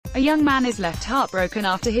A young man is left heartbroken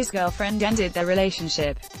after his girlfriend ended their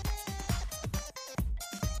relationship.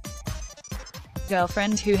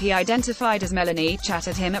 Girlfriend, who he identified as Melanie,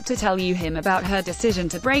 chatted him up to tell him about her decision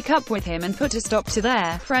to break up with him and put a stop to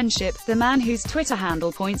their friendship. The man, whose Twitter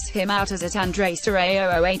handle points him out as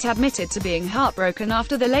 @AndreSaray008, admitted to being heartbroken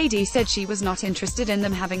after the lady said she was not interested in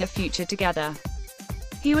them having a future together.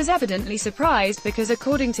 He was evidently surprised because,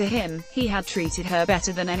 according to him, he had treated her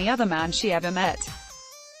better than any other man she ever met.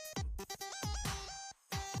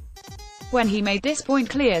 When he made this point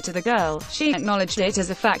clear to the girl, she acknowledged it as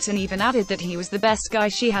a fact and even added that he was the best guy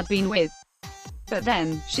she had been with. But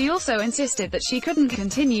then, she also insisted that she couldn't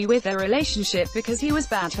continue with their relationship because he was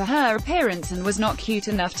bad for her appearance and was not cute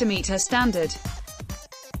enough to meet her standard.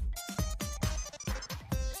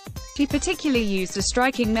 She particularly used a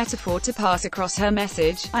striking metaphor to pass across her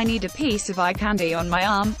message: "I need a piece of eye candy on my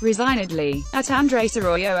arm." Resignedly,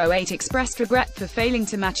 @AndreSaray008 expressed regret for failing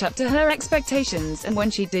to match up to her expectations, and when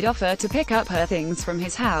she did offer to pick up her things from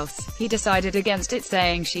his house, he decided against it,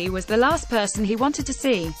 saying she was the last person he wanted to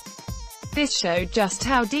see. This showed just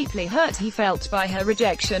how deeply hurt he felt by her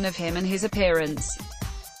rejection of him and his appearance.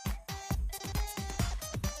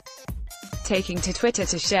 Taking to Twitter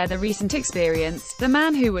to share the recent experience, the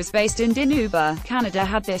man, who was based in Vancouver, Canada,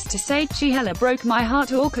 had this to say: "She hella broke my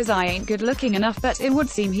heart all 'cause I ain't good looking enough, but it would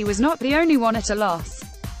seem he was not the only one at a loss."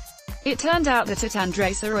 It turned out that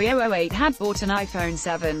 @AndreSaray008 had bought an iPhone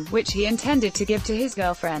 7, which he intended to give to his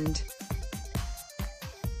girlfriend.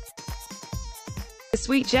 The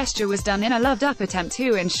sweet gesture was done in a loved-up attempt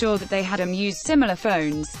to ensure that they had used similar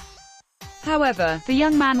phones. However, the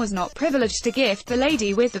young man was not privileged to gift the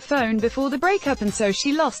lady with the phone before the breakup, and so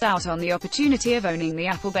she lost out on the opportunity of owning the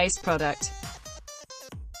Apple-based product.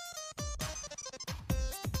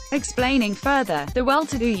 Explaining further, the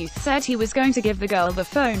well-to-do youth said he was going to give the girl the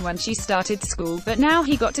phone when she started school, but now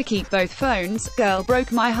he got to keep both phones. "Girl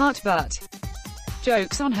broke my heart, but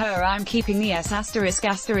joke's on her, I'm keeping the S********.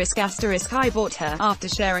 I bought her." After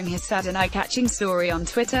sharing his sad and eye-catching story on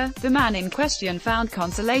Twitter, the man in question found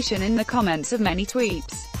consolation in the comments of many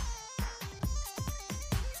tweets.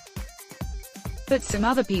 But some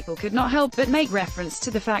other people could not help but make reference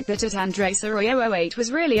to the fact that @AndreSaray008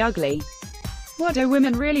 was really ugly. What do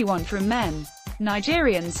women really want from men?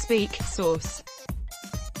 Nigerians speak. Source.